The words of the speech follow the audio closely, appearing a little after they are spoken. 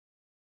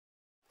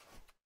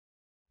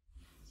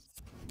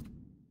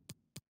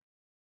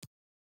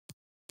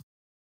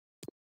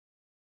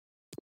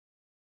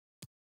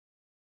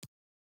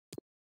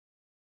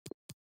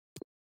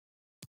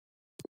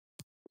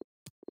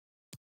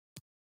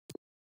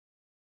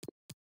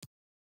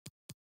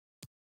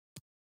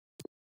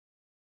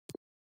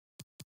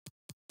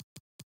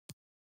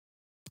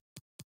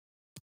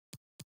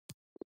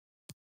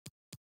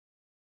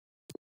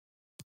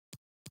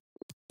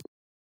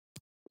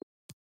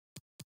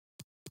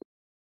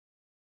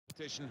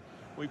competition.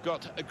 We've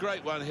got a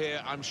great one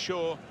here, I'm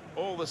sure.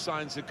 All the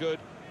signs are good,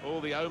 all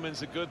the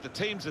omens are good, the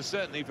teams are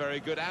certainly very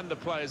good, and the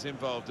players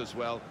involved as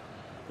well.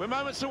 We're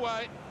moments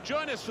away.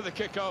 Join us for the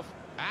kickoff,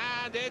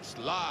 and it's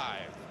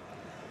live.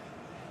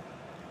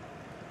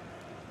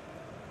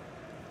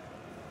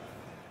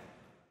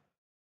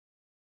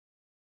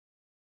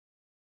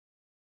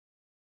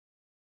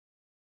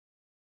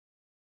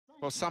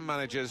 Well, some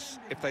managers,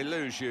 if they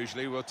lose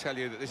usually, will tell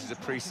you that this is a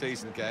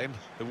pre-season game.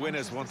 The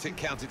winners want it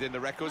counted in the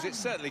records. It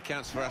certainly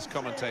counts for us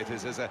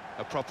commentators as a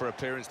proper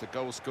appearance. The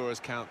goal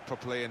scorers count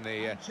properly in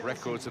the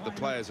records of the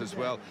players as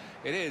well.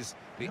 It is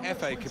the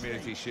FA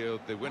Community Shield,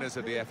 the winners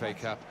of the FA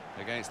Cup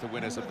against the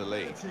winners of the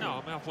league.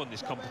 No, I mean, I've won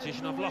this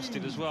competition, I've lost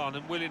it as well,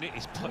 and winning it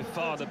is by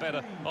far the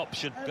better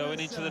option going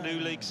into the new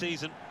league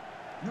season.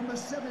 Number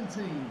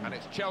 17. And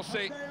it's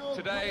Chelsea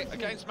today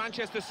against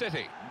Manchester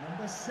City.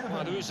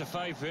 Well, there is a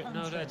favourite,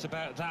 no doubt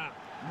about that.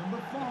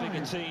 The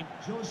bigger team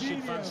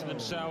should fancy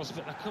themselves,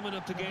 but they're coming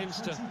up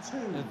against a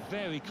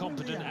very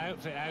competent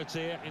outfit out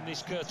here in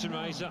this curtain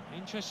raiser.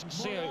 Interesting to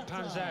see how it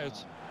pans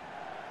out.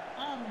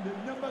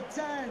 And number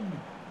 10.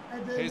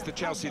 Here's the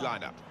Chelsea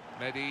lineup.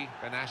 Mehdi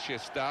Benatia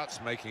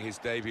starts, making his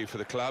debut for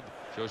the club.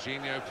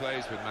 Jorginho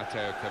plays with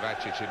Mateo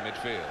Kovacic in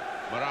midfield.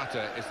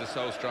 Morata is the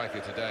sole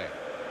striker today.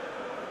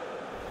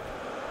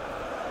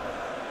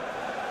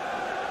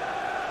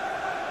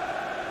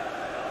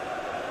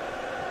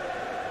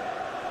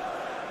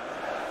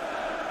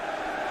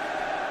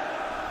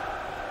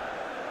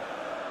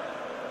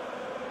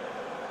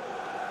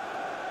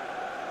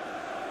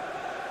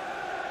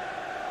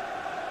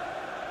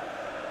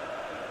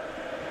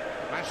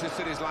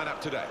 Manchester City's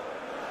lineup today.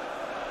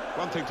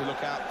 One thing to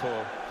look out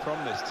for from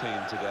this team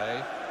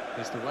today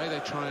is the way they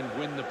try and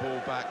win the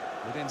ball back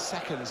within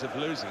seconds of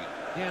losing it.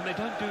 Yeah, and they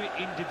don't do it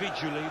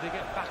individually, they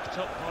get backed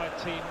up by a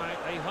teammate,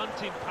 they hunt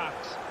in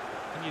packs,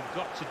 and you've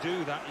got to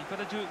do that, you've got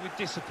to do it with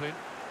discipline.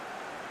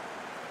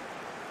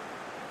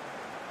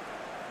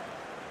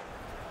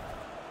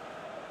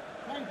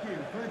 Thank you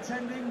for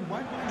attending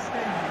Wembley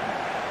Stadium.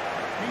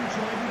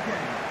 Enjoy the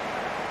game.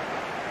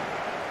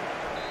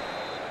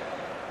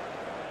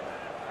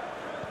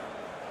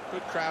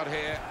 Good crowd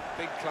here,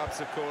 big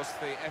clubs of course,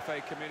 the FA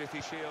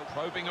Community Shield.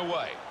 Probing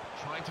away,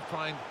 trying to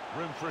find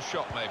room for a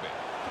shot maybe.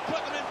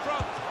 Put them in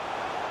front!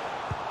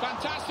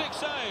 Fantastic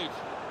save!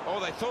 Oh,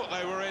 they thought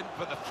they were in,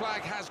 but the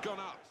flag has gone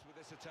up with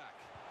this attack.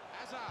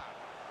 Hazard!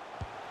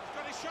 He's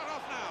got his shot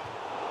off now!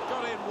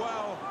 Got in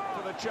well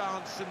for the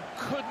chance and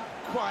couldn't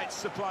quite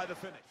supply the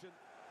finish.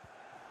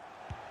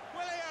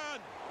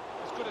 Willian!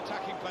 It's good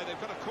attacking play, they've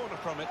got a corner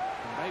from it,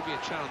 and maybe a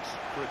chance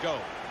for a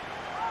goal.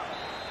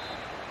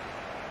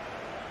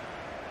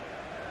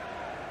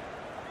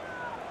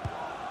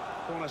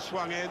 Corner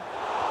swung in.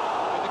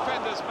 The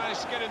defenders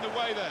managed to get in the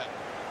way there.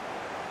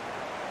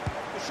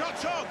 The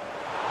shot's on.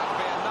 That'll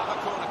be another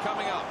corner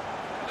coming up.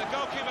 And the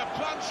goalkeeper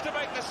plunged to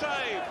make the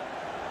save.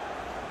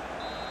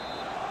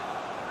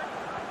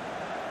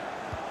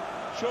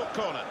 Short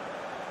corner.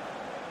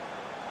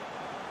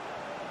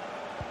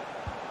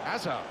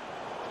 Hazard.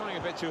 Trying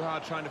a bit too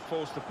hard, trying to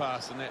force the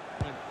pass, and it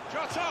went.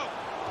 Shot on.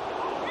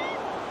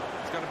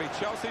 It's going to be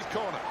Chelsea's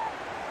corner.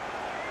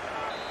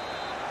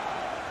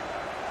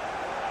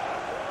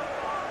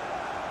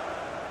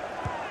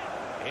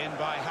 In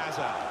by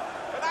Hazard.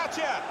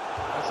 Benatia!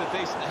 That's a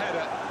decent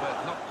header,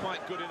 but not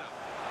quite good enough.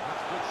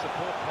 That's good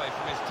support play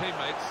from his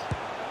teammates.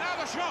 Now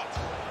the shot!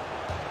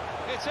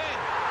 It's in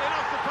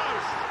off the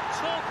post.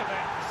 Talk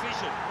about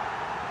precision.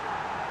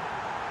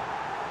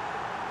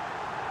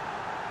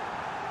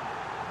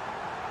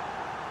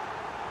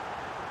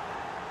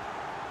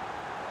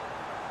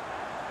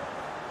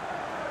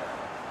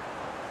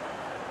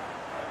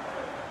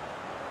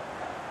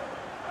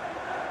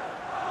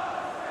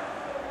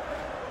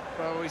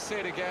 Well, we see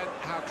it again,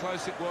 how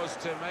close it was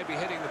to maybe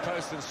hitting the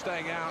post and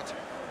staying out.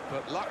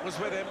 But luck was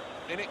with him.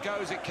 In it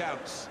goes, it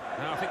counts.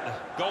 Now, I think the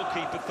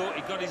goalkeeper thought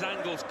he got his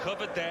angles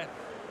covered there,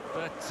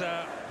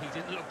 but he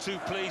didn't look too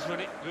pleased when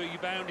it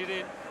rebounded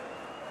in.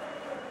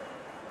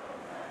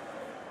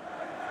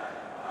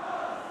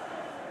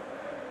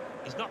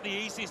 He's not the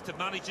easiest of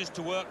managers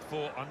to work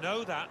for, I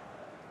know that,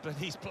 but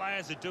his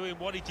players are doing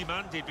what he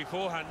demanded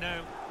beforehand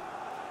now.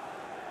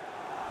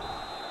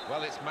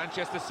 Well, it's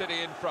Manchester City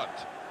in front.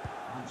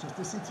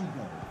 Manchester City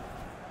goal.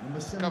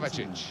 Number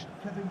 17. Kovacic.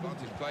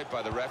 Advantage played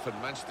by the ref,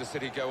 and Manchester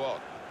City go on.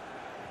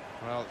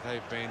 Well,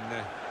 they've been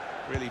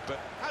really... But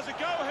has a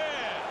go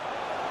here!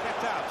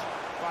 Kept out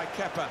by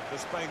Kepa, the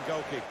Spain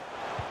goalkeeper.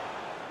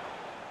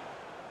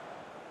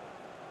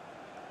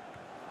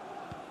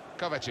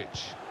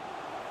 Kovacic.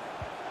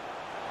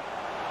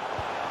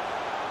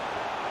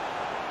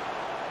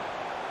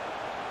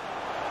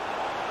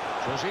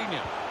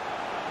 Jorginho.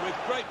 With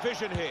great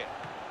vision here.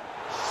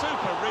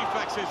 Super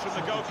reflexes from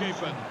the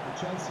goalkeeper.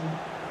 For Chelsea.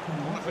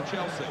 Corner for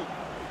Chelsea.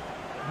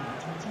 Number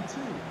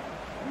 22.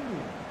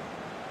 Willian.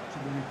 To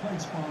be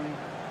replaced by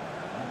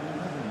number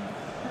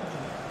 11.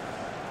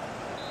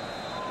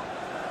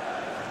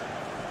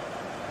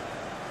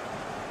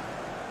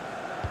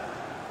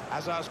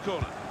 Hazard's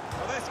corner.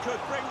 Well, this could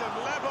bring them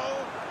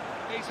level.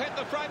 He's hit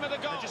the frame of the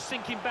goal. They're just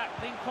sinking back,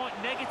 being quite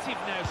negative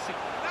now.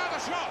 Now the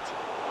shot!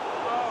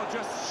 Oh,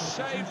 just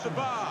shaved the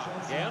bar.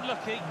 Yeah,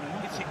 unlucky.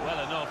 Hits it well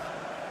enough.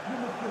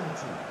 Number 30,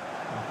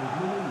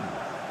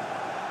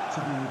 to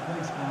be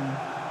replaced by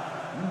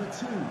number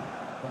 2,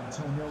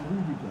 Antonio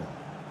Rudiger.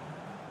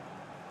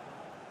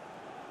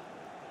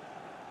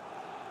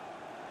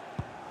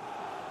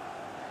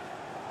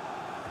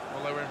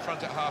 Well, they were in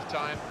front at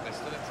half-time. They're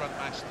still in front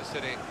Manchester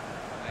City.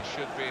 And they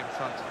should be in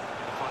front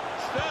in the final.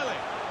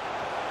 Sterling!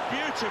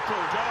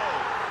 Beautiful goal!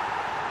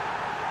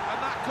 And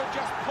that could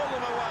just pull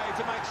them away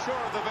to make sure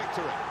of the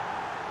victory.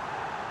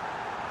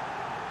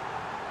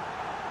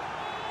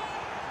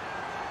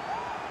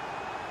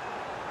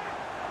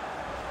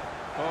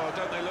 Oh,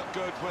 don't they look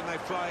good when they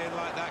fly in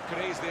like that?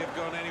 Could easily have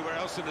gone anywhere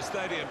else in the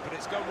stadium, but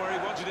it's gone where he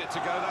wanted it to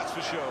go, that's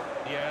for sure.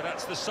 Yeah,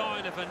 that's the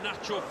sign of a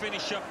natural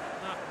finisher.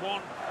 That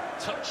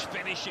one-touch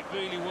finish, it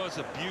really was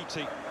a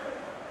beauty.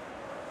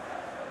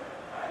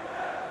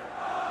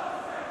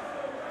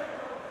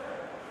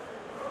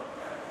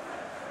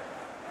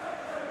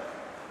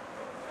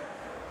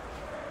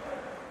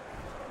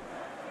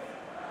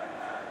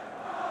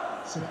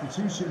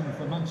 Substitution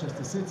for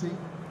Manchester City,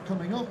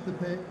 coming off the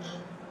pitch,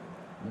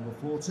 number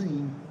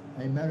 14,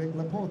 Aymeric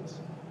Laporte.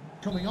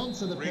 Coming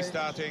onto the pitch,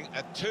 restarting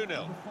at 2-0.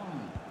 Number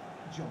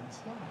 5, John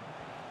Stark.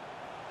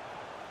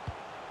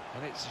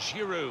 And it's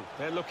Giroud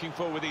they're looking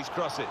for with these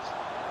crosses.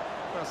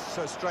 Well,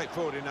 so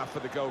straightforward enough for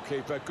the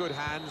goalkeeper. Good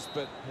hands,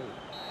 but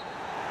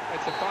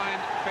it's a fine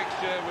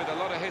fixture with a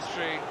lot of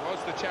history.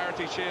 Was the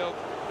Charity Shield,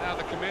 now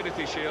the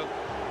Community Shield.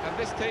 And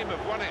this team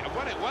have won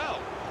it well.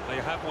 They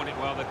have won it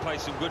well. They've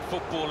played some good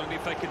football, and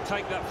if they can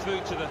take that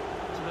through to the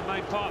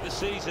main part of the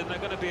season, they're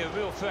going to be a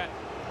real threat.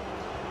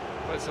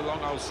 Well, it's a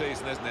long old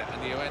season, isn't it?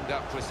 And you end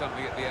up with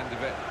something at the end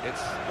of it.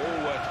 It's all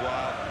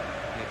worthwhile.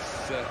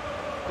 It's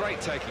great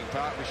taking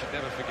part. We should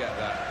never forget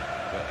that.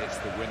 But it's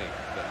the winning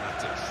that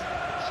matters.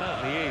 It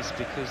certainly is,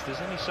 because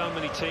there's only so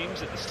many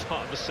teams at the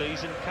start of the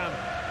season can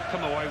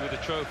come away with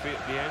a trophy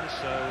at the end.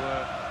 So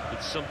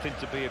it's something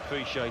to be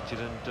appreciated.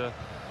 And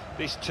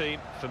this team,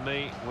 for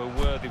me, were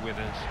worthy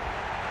winners.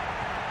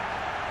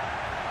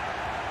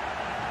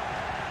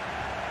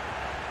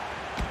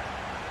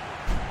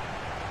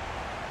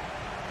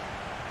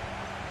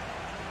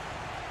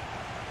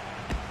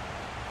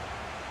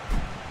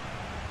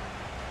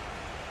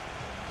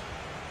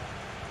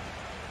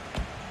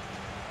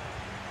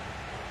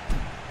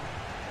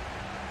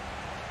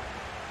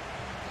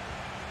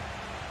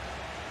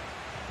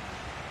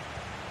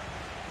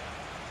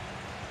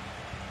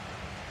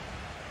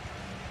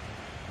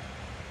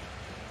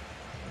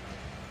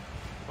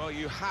 Well,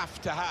 you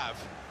have to have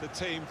the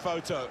team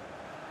photo.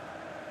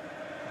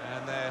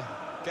 And they're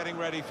getting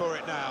ready for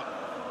it now.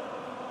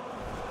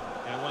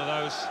 Yeah, one of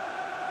those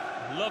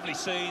lovely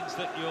scenes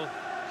that you'll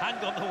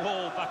hang on the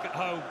wall back at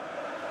home.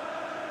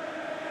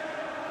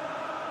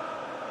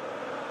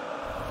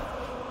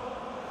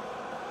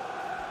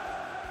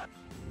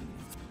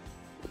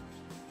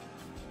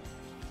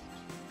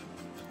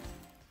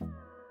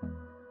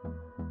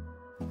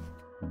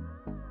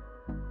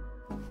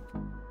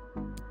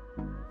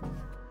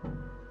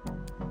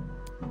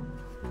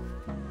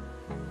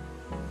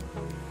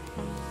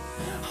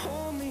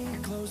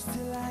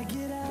 Till I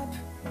get up,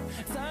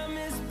 time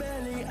is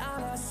barely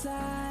on our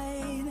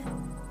side.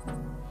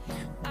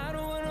 I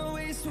don't wanna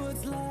waste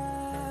what's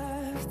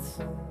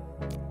left.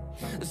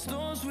 The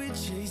storms we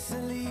chase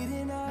are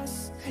leading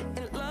us,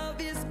 and love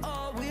is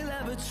all we'll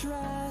ever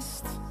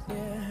trust.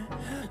 Yeah,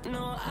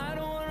 no, I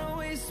don't wanna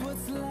waste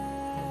what's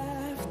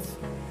left.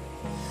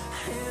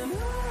 And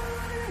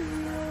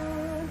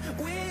on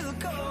we'll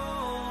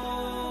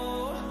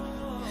go,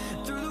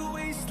 through the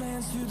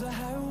wastelands, through the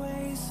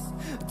highways,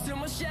 till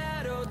my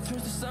shadow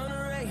turns to sun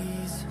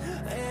rays.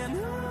 And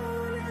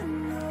on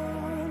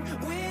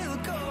we'll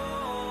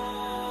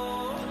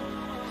go,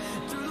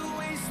 through the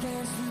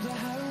wastelands, through the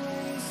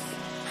highways,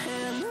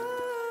 and on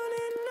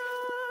we'll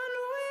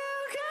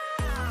go.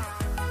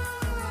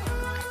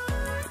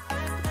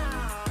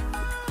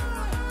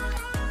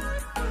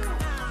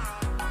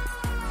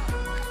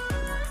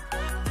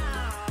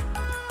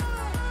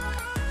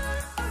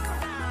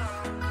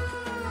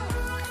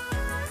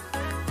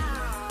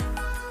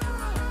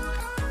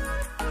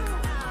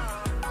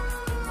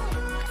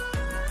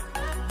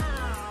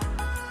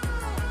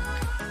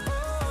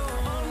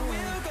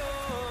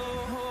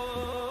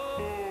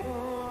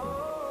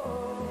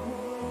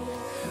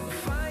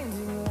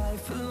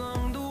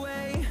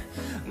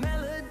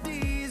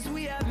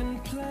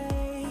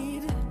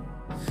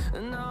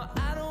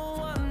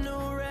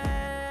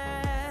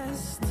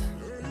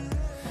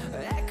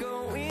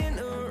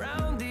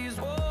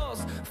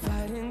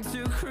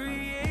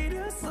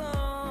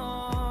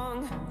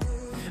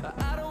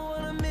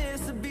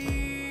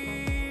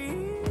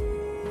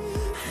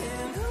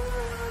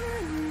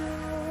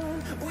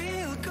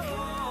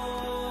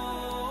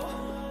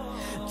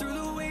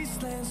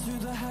 Through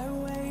the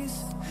highways,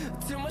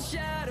 till my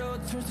shadow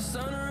turns to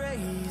sun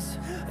rays.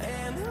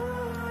 And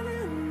on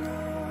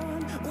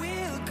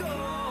we'll go,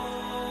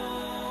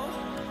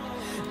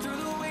 through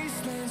the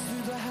wastelands.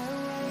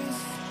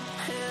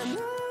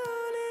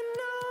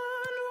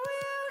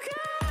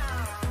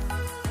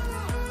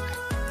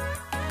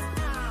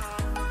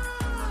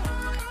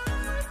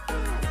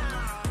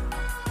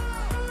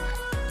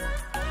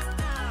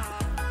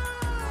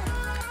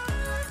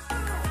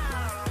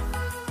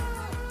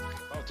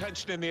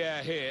 tension in the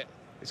air here.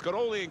 It's got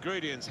all the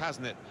ingredients,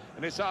 hasn't it?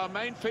 And it's our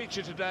main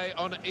feature today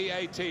on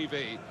EA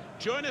TV.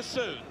 Join us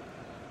soon.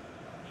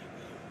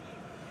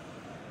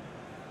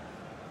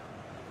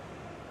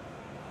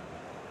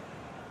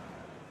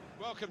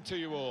 Welcome to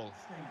you all.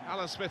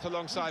 Alan Smith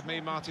alongside me,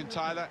 Martin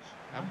Tyler,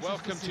 and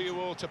welcome to you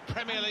all to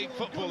Premier League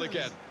football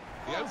again.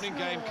 The opening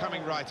game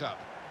coming right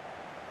up.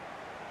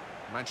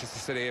 Manchester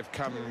City have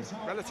come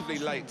relatively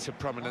late to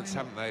prominence,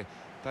 haven't they?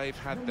 They've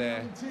had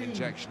their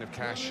injection of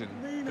cash,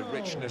 and the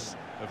richness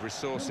of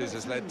resources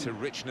has led to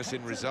richness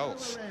in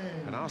results.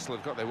 And Arsenal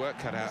have got their work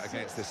cut out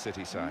against this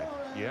City side.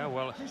 Yeah,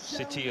 well,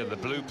 City are the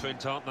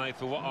blueprint, aren't they,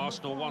 for what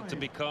Arsenal want to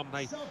become.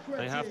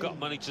 They have got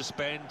money to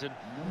spend, and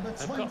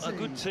they've got a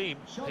good team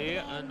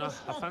here, and I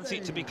fancy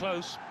it to be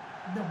close.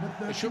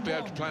 They should be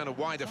able to play on a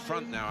wider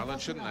front now, Alan,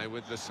 shouldn't they,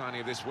 with the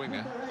signing of this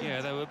winger? Yeah,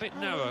 they were a bit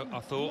narrow,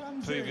 I thought,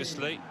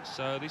 previously,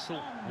 so this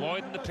will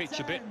widen the pitch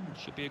a bit.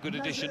 Should be a good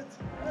addition.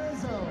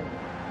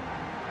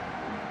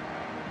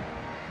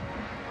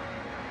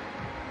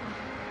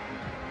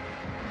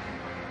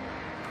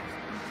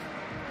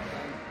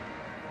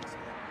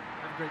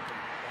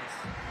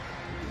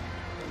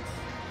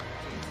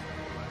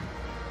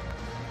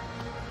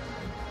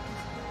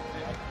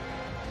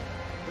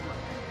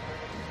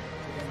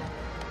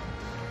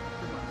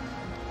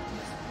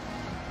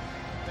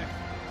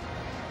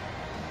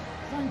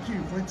 Thank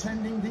you for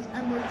attending the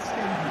Emirates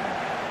Stadium.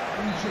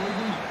 Enjoy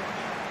the match.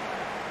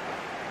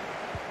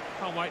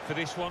 Can't wait for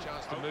this one.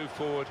 Chance to move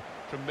forward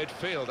from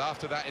midfield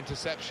after that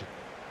interception.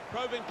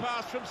 Probing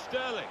pass from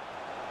Sterling.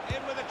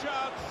 In with a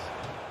chance.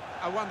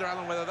 I wonder,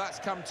 Alan, whether that's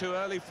come too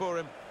early for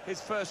him.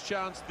 His first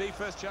chance, the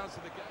first chance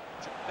of the game.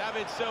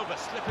 David Silva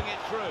slipping it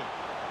through.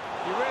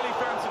 He really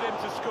fancied him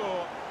to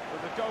score,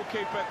 but the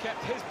goalkeeper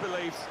kept his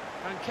beliefs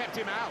and kept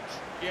him out.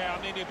 Yeah,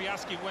 I mean, he'll be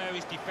asking where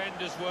his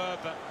defenders were,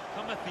 but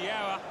cometh the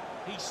hour.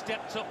 He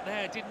stepped up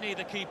there, didn't he,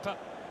 the keeper?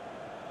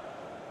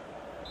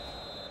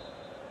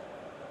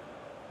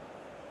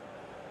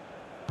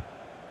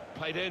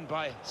 Played in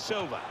by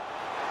Silva.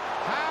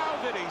 How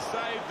did he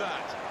save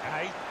that?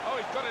 Hey. Oh,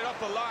 he's got it off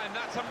the line.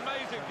 That's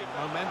amazing.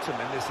 Momentum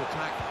in this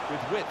attack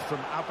with width from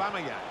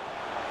Aubameyang.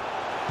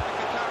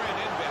 Mkhitaryan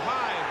in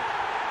behind.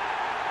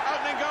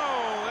 Opening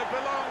goal. It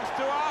belongs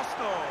to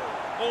Arsenal.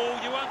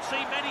 Oh, you won't see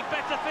many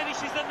better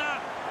finishes than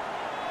that.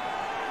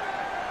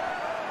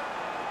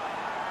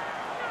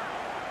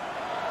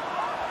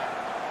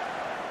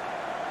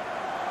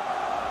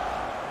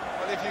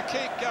 Well, if you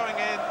keep going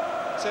in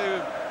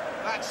to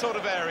that sort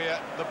of area,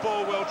 the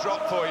ball will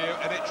drop for you,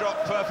 and it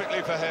dropped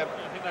perfectly for him.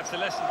 I think that's the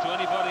lesson to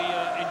anybody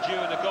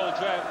enduring a goal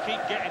drought.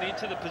 Keep getting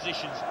into the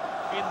positions,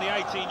 in the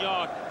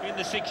 18-yard, in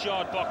the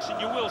 6-yard box, and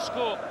you will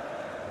score.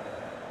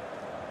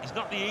 He's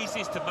not the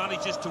easiest of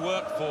managers to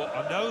work for,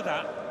 I know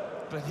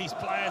that, but his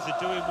players are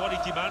doing what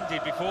he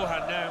demanded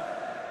beforehand now.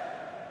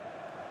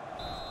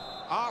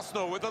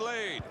 Arsenal with the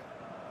lead.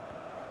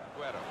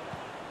 Guerrero.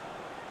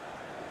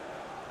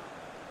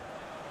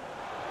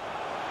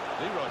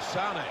 Leroy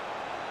Sané.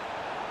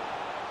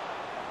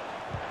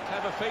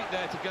 Clever feet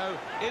there to go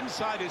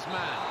inside his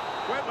man.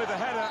 Went with the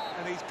header,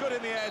 and he's good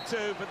in the air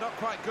too, but not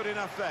quite good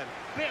enough then.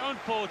 Bit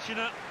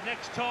unfortunate.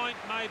 Next time,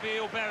 maybe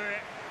he'll bury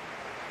it.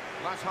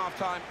 Last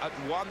half-time at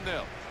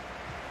 1-0.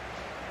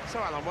 So,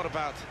 Alan, what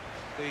about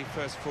the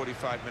first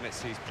 45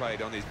 minutes he's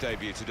played on his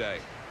debut today?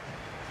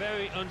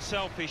 Very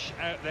unselfish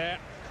out there,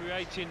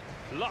 creating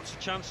lots of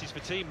chances for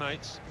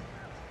teammates.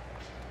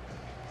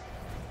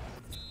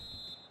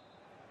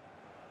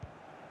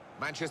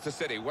 Manchester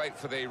City wait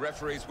for the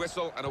referee's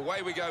whistle, and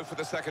away we go for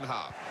the second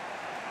half.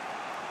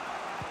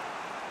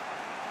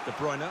 De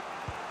Bruyne.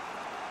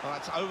 Well,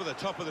 that's over the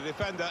top of the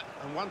defender,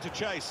 and one to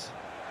chase.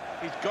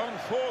 He's gone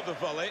for the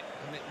volley,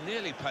 and it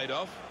nearly paid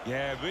off.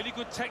 Yeah, really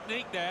good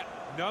technique there,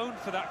 known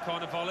for that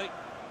kind of volley.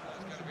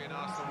 It's going to be an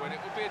Arsenal win. It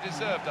will be a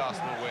deserved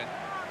Arsenal win.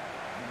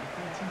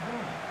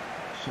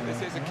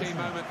 This is a key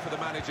moment for the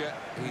manager.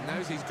 He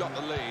knows he's got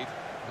the lead,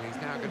 and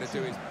he's now going to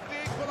do his... The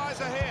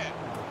equaliser here.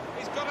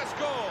 He's got to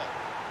score.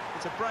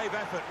 It's a brave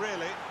effort,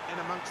 really, in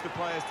amongst the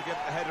players to get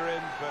the header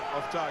in, but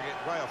off target,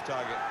 way off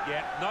target.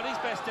 Yeah, not his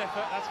best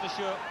effort, that's for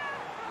sure.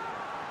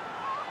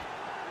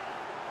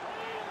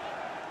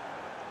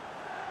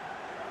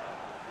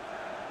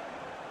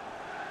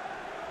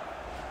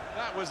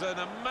 That was an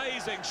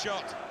amazing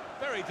shot.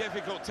 Very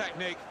difficult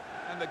technique,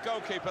 and the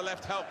goalkeeper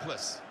left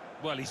helpless.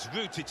 Well, he's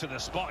rooted to the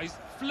spot. He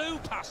flew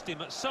past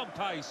him at some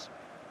pace.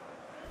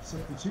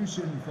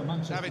 Substitution for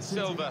Manchester David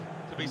City. Silva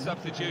to be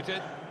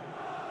substituted.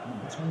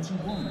 Number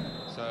 21.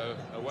 So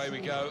away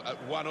we go at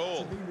 1-1.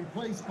 To be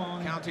replaced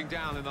by Counting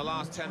down in the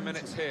last 10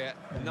 minutes here.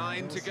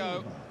 9 to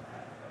go.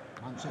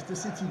 Manchester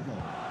City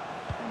goal.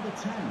 Number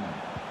 10.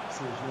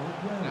 Sergio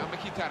Aguero. Now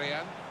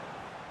Mkhitaryan.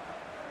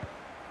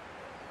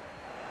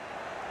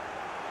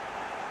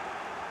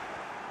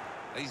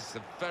 He's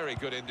a very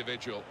good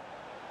individual.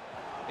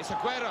 It's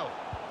Aguero.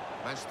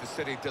 Manchester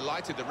City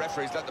delighted the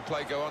referees let the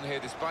play go on here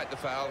despite the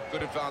foul.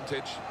 Good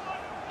advantage.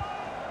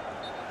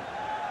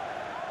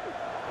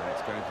 And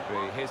it's going to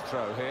be his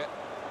throw here.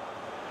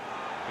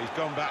 He's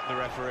gone back, the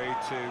referee,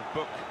 to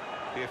book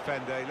the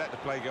offender. He let the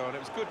play go on. It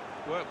was good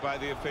work by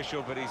the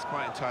official, but he's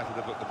quite entitled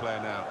to book the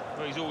player now.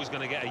 Well, he's always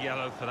going to get a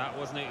yellow for that,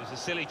 wasn't it? It was a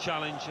silly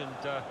challenge,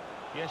 and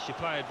yes, you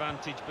play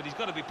advantage, but he's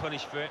got to be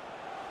punished for it.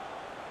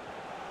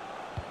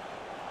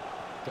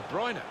 De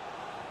Bruyne.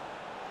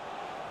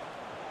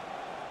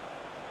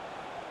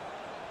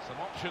 Some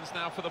options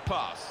now for the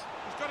pass.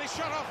 He's got his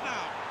shot off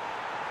now.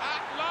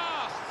 At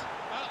last,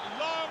 at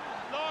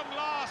long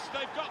last,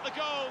 they've got the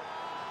goal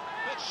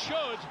that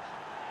should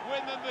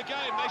win them the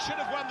game. They should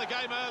have won the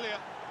game earlier.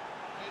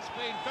 It's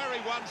been very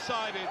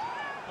one-sided,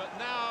 but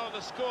now the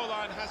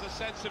scoreline has a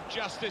sense of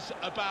justice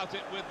about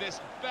it with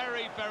this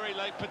very, very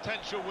late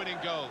potential winning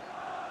goal.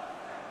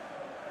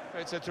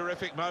 It's a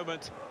terrific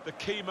moment, the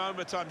key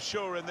moment, I'm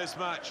sure, in this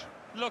match.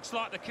 Looks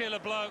like the killer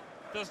blow,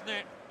 doesn't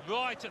it?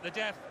 Right at the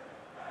death.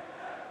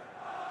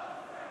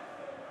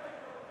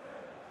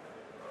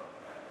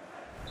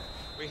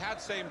 We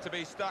had seemed to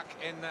be stuck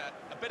in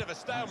a bit of a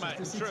stalemate,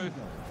 in truth,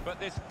 but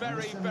this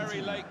very,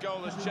 very late goal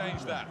has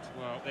changed that.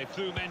 Well, they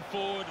threw men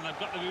forward and they've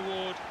got the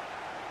reward.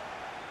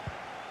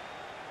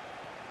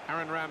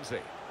 Aaron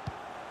Ramsey.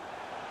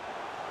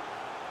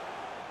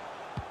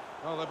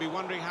 Well, they'll be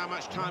wondering how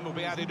much time will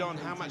be added on,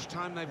 how much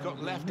time they've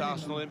got left,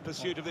 Arsenal, in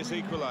pursuit of this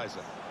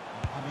equaliser.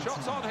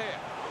 Shots on here,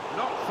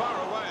 not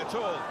far away at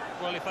all.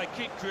 Well, if they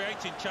keep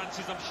creating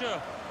chances, I'm sure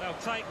they'll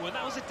take one.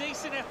 That was a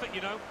decent effort,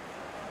 you know.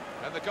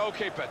 And the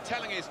goalkeeper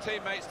telling his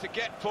teammates to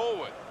get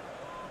forward.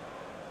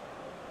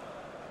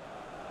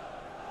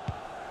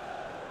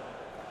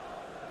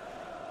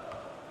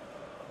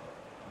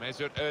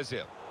 Mesut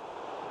Ozil.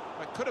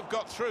 It could have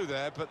got through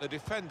there, but the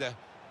defender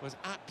was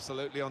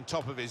absolutely on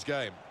top of his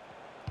game.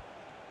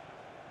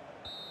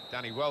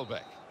 Danny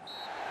Welbeck.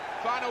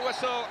 Final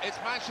whistle, it's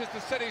Manchester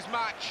City's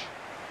match.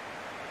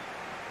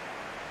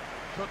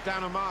 Put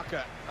down a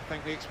marker, I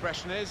think the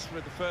expression is,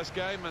 with the first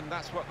game, and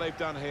that's what they've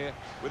done here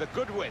with a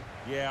good win.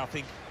 Yeah, I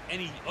think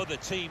any other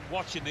team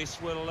watching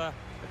this will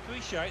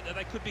appreciate that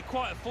they could be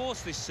quite a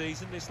force this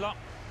season, this lot.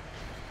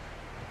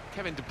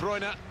 Kevin De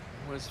Bruyne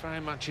was very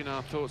much in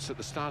our thoughts at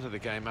the start of the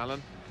game,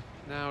 Alan.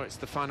 Now it's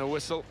the final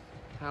whistle.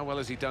 How well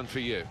has he done for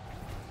you?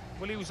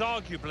 Well, he was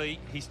arguably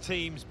his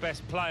team's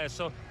best player,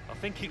 so I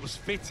think it was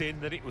fitting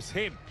that it was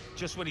him,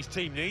 just when his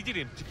team needed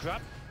him to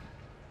grab.